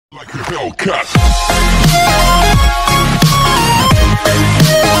Like a Hellcat.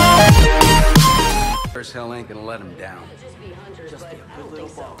 First hell ain't gonna let him down. Just be a good little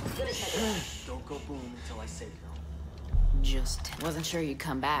ball. Don't go boom until I say go. Just wasn't sure you'd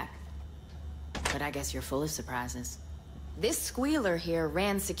come back. But I guess you're full of surprises. This squealer here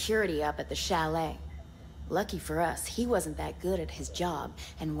ran security up at the chalet. Lucky for us, he wasn't that good at his job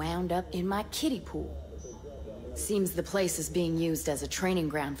and wound up in my kiddie pool. Seems the place is being used as a training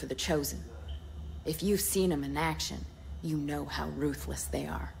ground for the Chosen. If you've seen them in action, you know how ruthless they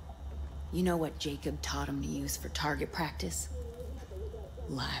are. You know what Jacob taught him to use for target practice?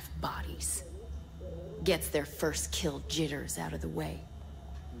 Live bodies. Gets their first kill jitters out of the way.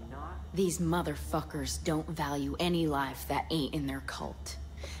 These motherfuckers don't value any life that ain't in their cult.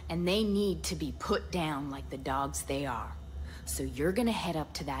 And they need to be put down like the dogs they are. So you're gonna head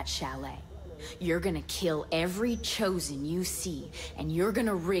up to that chalet. You're gonna kill every Chosen you see, and you're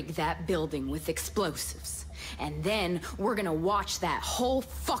gonna rig that building with explosives. And then we're gonna watch that whole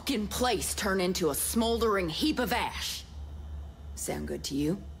fucking place turn into a smoldering heap of ash. Sound good to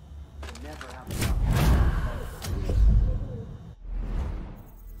you? Never have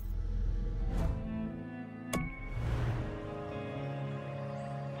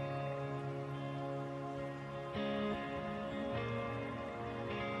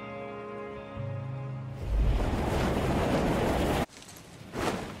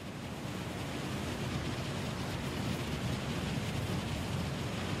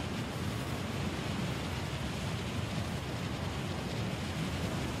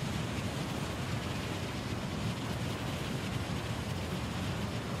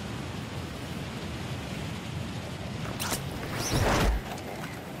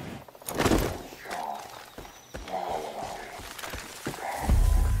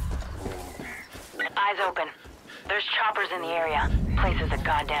Eyes open. There's choppers in the area. Place is a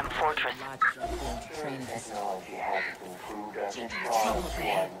goddamn fortress. Technology hasn't improved us in trouble to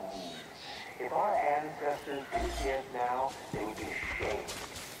our knees. If our ancestors could see us now, they would be ashamed.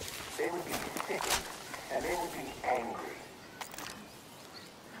 They would be sickened, and they would be angry.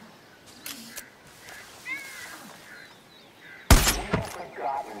 We have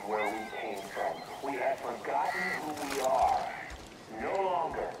forgotten where we came from. We have forgotten who we are. No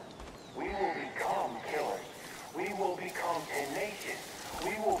longer. We will become killers. We will become tenacious.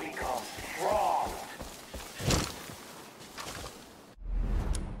 We will become strong.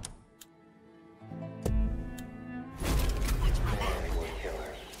 They were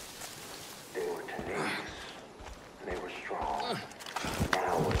killers. They were tenacious. They were strong.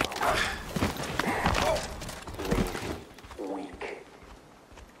 Now we're lazy, weak.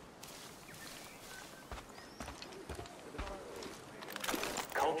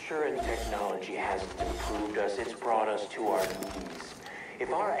 Culture and technology hasn't improved us, it's brought us to our knees.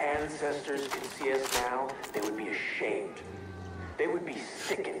 If our ancestors could see us now, they would be ashamed. They would be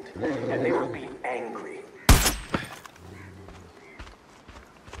sickened, and they would be angry.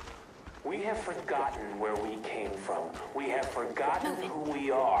 We have forgotten where we came from. We have forgotten who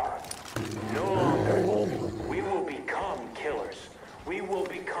we are. No longer. We will become killers. We will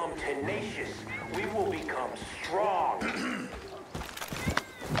become tenacious. We will become strong.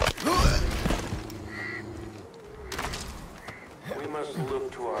 We must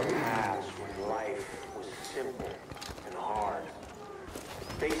look to our past when life was simple and hard.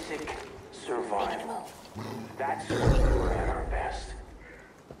 Basic survival. That's when we were at our best.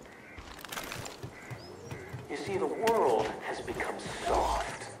 You see, the world has become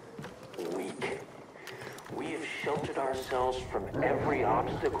soft, weak. We have sheltered ourselves from every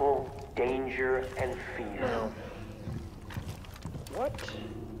obstacle, danger, and fear. What?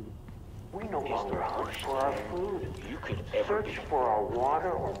 We no longer hunt for our food. You could search for our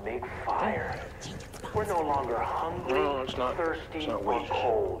water or make fire. We're no longer hungry, thirsty, or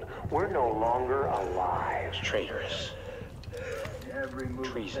cold. We're no longer alive. Traitorous,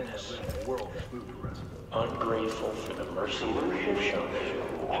 treasonous, ungrateful for the mercy we've shown.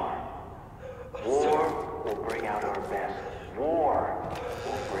 War will bring out our best. War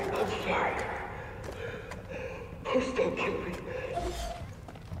will bring us life. Please don't kill me.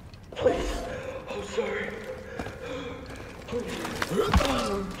 Please. I'm sorry. Please.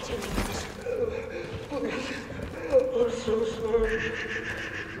 Please. I'm so sorry.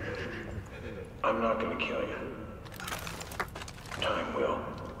 I'm not gonna kill you. Time will.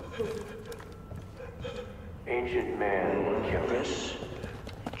 Ancient man will kill us.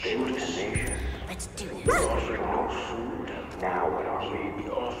 They were tenacious. Let's do We this. offered no food. Now what are we? We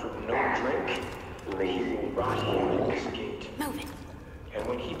offered no drink. Lazy, Rotting at this gate. Move it. And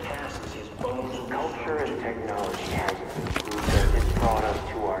when he passes, his bones will be culture and technology hasn't improved us. It's brought us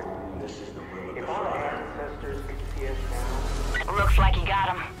to our Looks like you got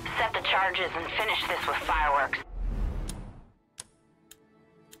him. Set the charges and finish this with fireworks.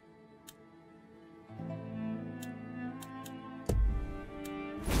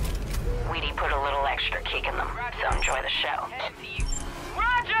 Weedy put a little extra kick in them, so enjoy the show.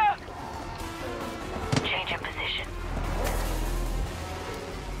 Roger! Change of position.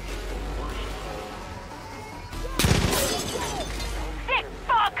 Sick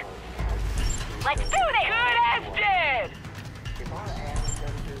fuck! Let's do this! Good as dead!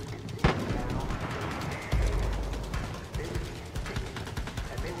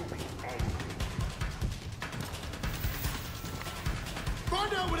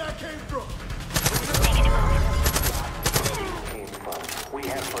 Find out where that came from! We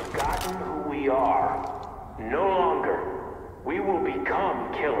have forgotten who we are. No longer. We will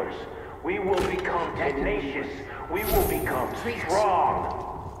become killers. We will become tenacious. We will become strong.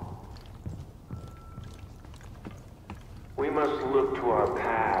 We must look to our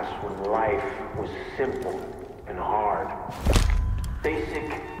past when life was simple and hard.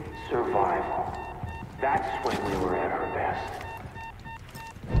 Basic survival. That's when we were at our best.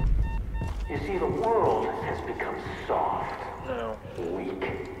 You see, the world has become soft,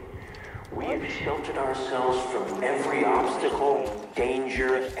 weak. We have sheltered ourselves from every obstacle,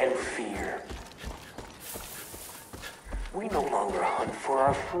 danger, and fear. We no longer hunt for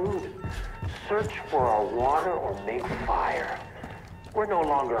our food, search for our water, or make fire. We're no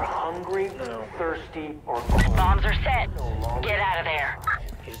longer hungry, thirsty, or cold. Bombs are set. Get out of there.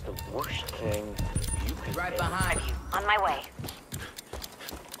 Is the worst thing you can Right behind you. On my way.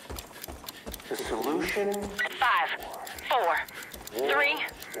 The solution? 5, 4, 3,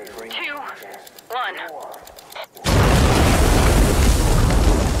 2, 1.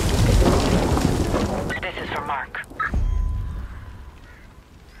 This is for Mark.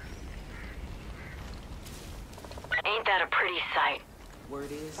 Ain't that a pretty sight?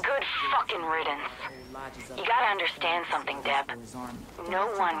 Word is, Good fucking riddance. You gotta understand something, Deb. No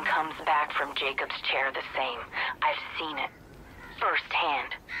one comes back from Jacob's chair the same. I've seen it.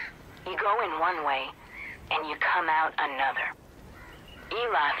 Firsthand. You go in one way, and you come out another.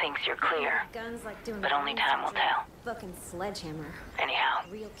 Eli thinks you're clear, Guns like doing but only time will tell. Fucking sledgehammer. Anyhow,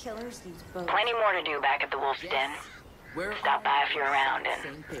 Real killers use bows. plenty more to do back at the Wolf's Den. we're Stop by if you're around, and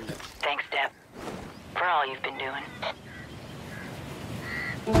same page. thanks, Deb, for all you've been doing.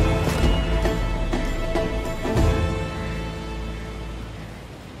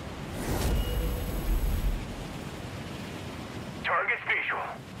 Target visual.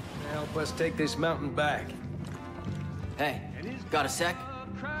 Help us take this mountain back. Hey, got a sec?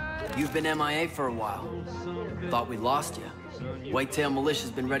 You've been MIA for a while. Thought we lost you. Whitetail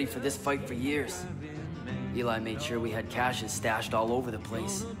Militia's been ready for this fight for years. Eli made sure we had caches stashed all over the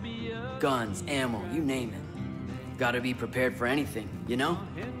place. Guns, ammo, you name it. Gotta be prepared for anything, you know?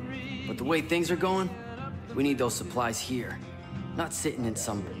 But the way things are going, we need those supplies here. Not sitting in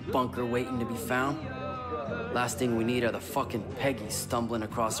some bunker waiting to be found. Last thing we need are the fucking Peggies stumbling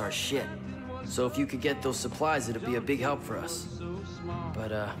across our shit. So if you could get those supplies, it'd be a big help for us.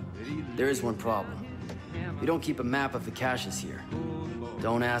 But, there is one problem. We don't keep a map of the caches here.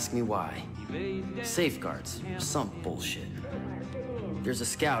 Don't ask me why. Safeguards, some bullshit. There's a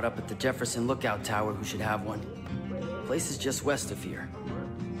scout up at the Jefferson Lookout Tower who should have one. Place is just west of here.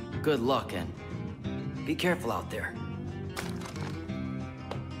 Good luck, and be careful out there.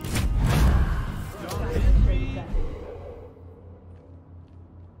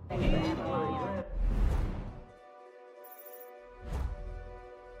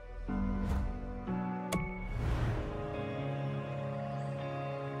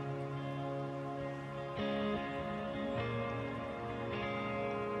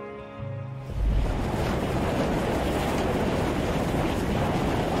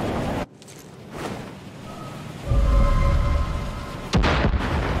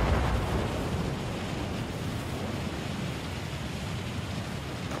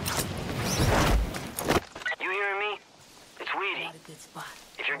 Good spot.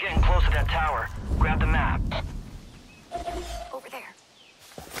 If you're getting close to that tower, grab the map. Over there.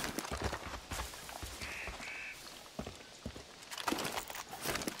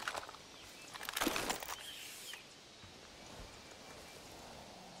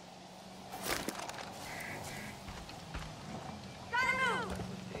 Gotta move!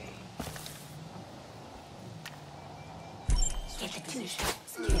 Get the two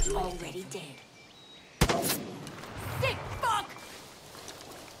shots. You're already dead. Sick fuck!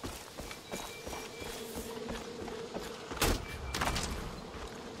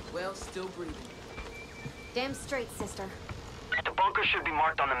 Well, still breathing. Damn straight, sister. The bunker should be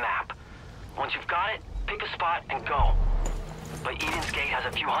marked on the map. Once you've got it, pick a spot and go. but Eden's Gate has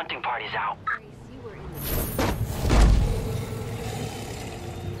a few hunting parties out. Grace, you were in the...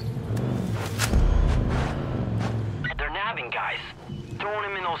 They're nabbing guys, throwing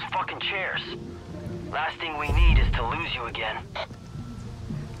him in those fucking chairs. Last thing we need is to lose you again.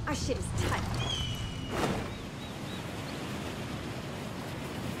 Our shit is tight.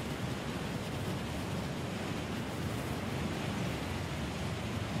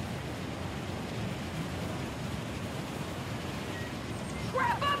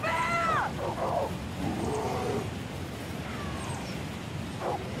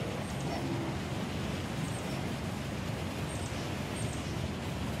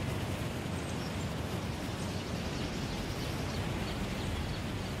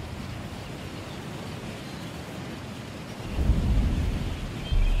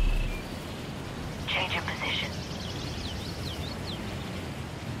 Change your position.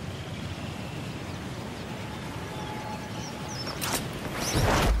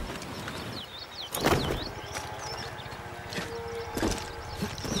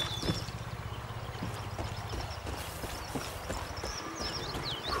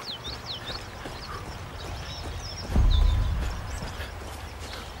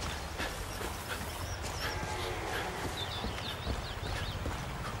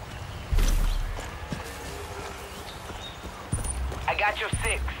 I got your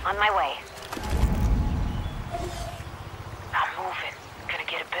 6. On my way. I'm moving. Gonna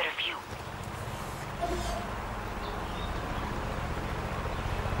get a better view.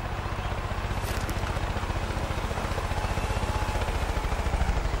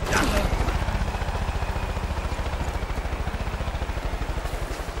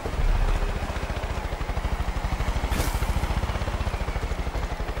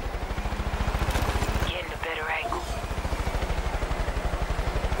 Getting a better angle.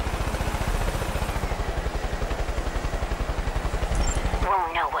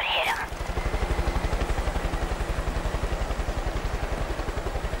 Won't know what hit him.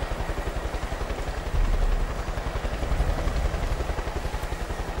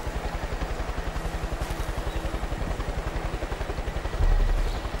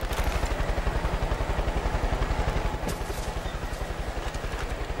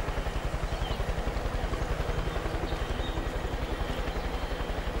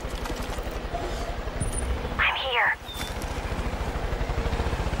 I'm here.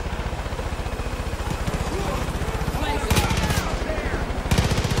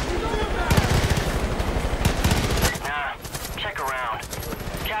 Nah, check around.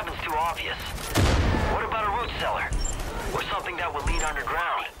 Cabin's too obvious. What about a root cellar? Or something that would lead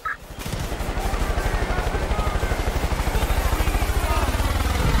underground?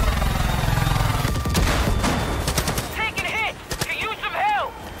 Taking hits! Could use some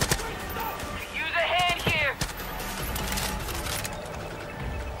help! Could use a hand here!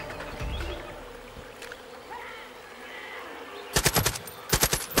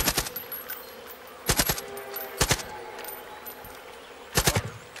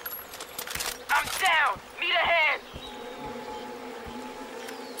 I'm down! Need a hand!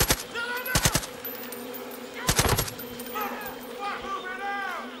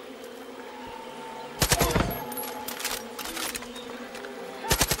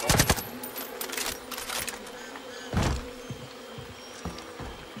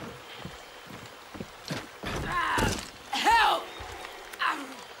 Help!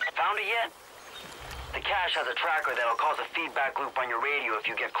 Found it yet? The cache has a tracker that'll cause a feedback loop on your radio if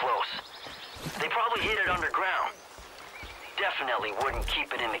you get close. They probably hid it underground. Definitely wouldn't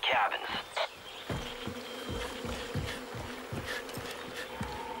keep it in the cabins.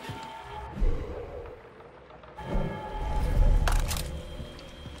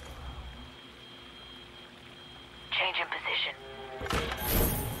 Change your position.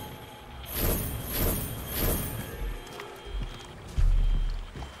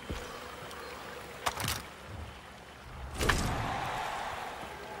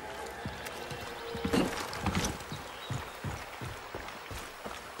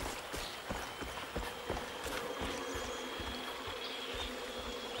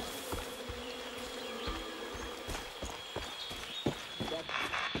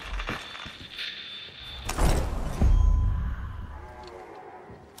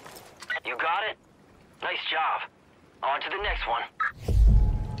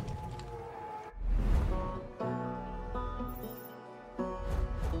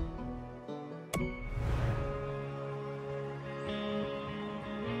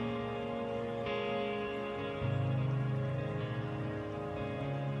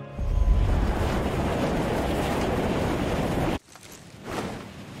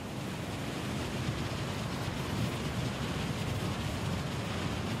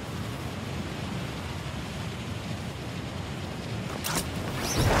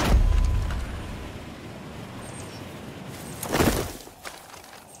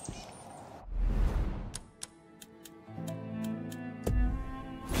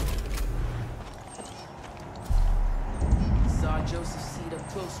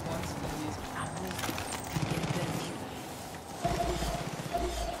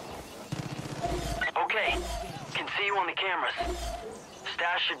 Okay, can see you on the cameras.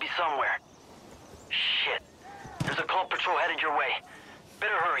 Stash should be somewhere. Shit. There's a cult patrol headed your way.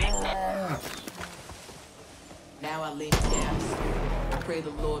 Better hurry. Now I lay me down. I pray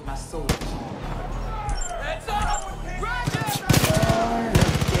the Lord my soul. Heads up! Roger!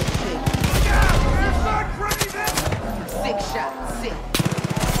 Six shots, six.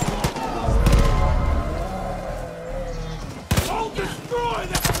 I'll destroy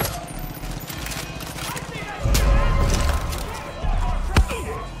them!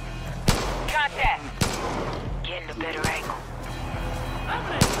 Contact! Getting a better angle. I'm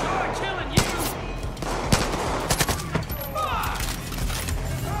gonna start killing you!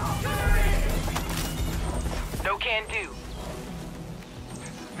 No can do.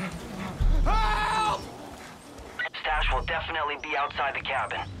 Help! Stash will definitely be outside the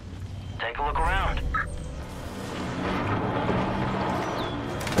cabin. Take a look around.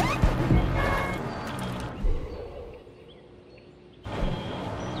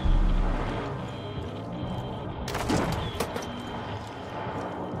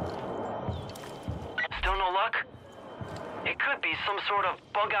 Still no luck? It could be some sort of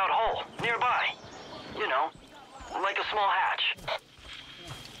bug-out hole nearby. You know, like a small hatch.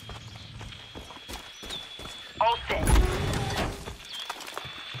 All set.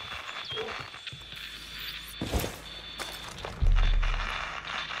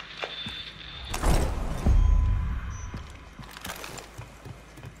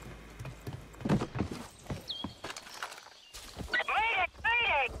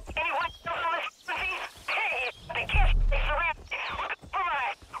 Mayday! Anyone else on this disease? Hey, the kids, they surrounded. We're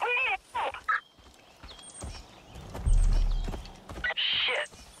compromised. We need help. Shit.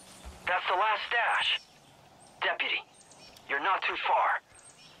 That's the last stash. Deputy, you're not too far.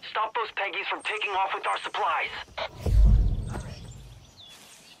 Stop those Peggies from taking off with our supplies.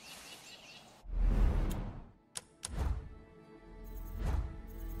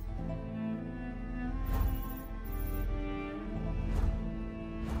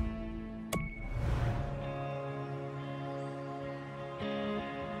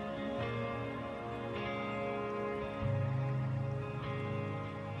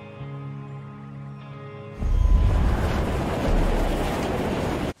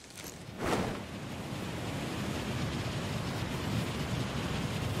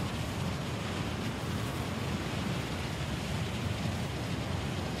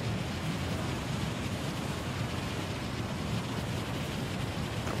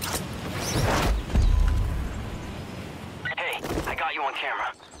 You on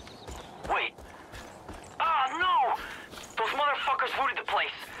camera. Wait. Ah, no! Those motherfuckers looted the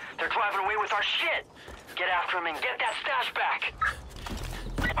place. They're driving away with our shit. Get after them and get that stash back.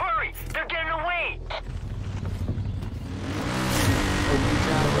 Hurry! They're getting away!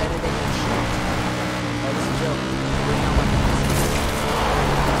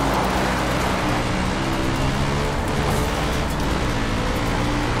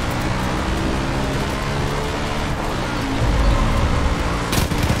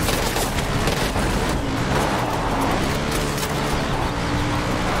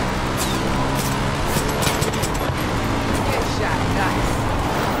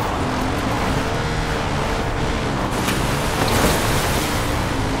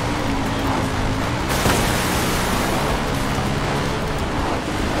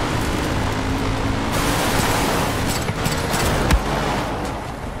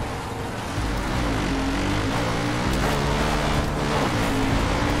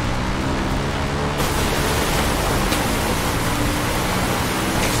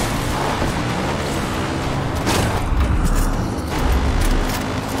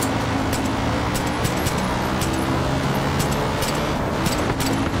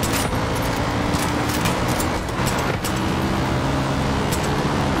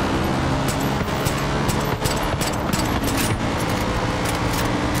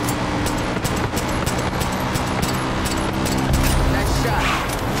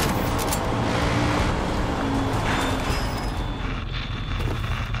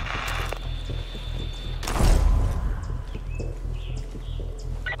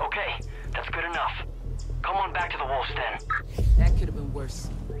 That could have been worse.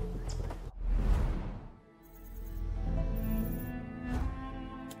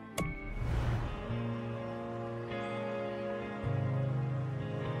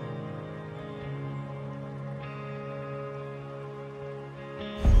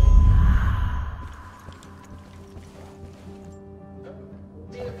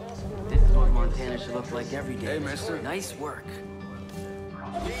 This is what Montana should look like every day. Hey, mister. Nice work.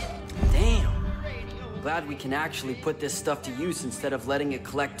 Damn. Glad we can actually put this stuff to use instead of letting it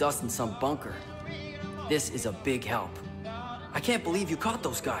collect dust in some bunker. This is a big help. I can't believe you caught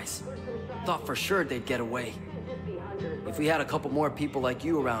those guys. Thought for sure they'd get away. If we had a couple more people like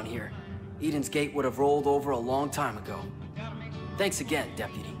you around here, Eden's Gate would have rolled over a long time ago. Thanks again,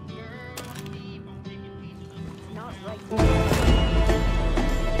 Deputy. Not right.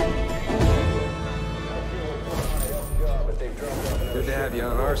 Good to have you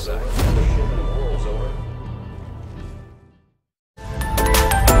on our side.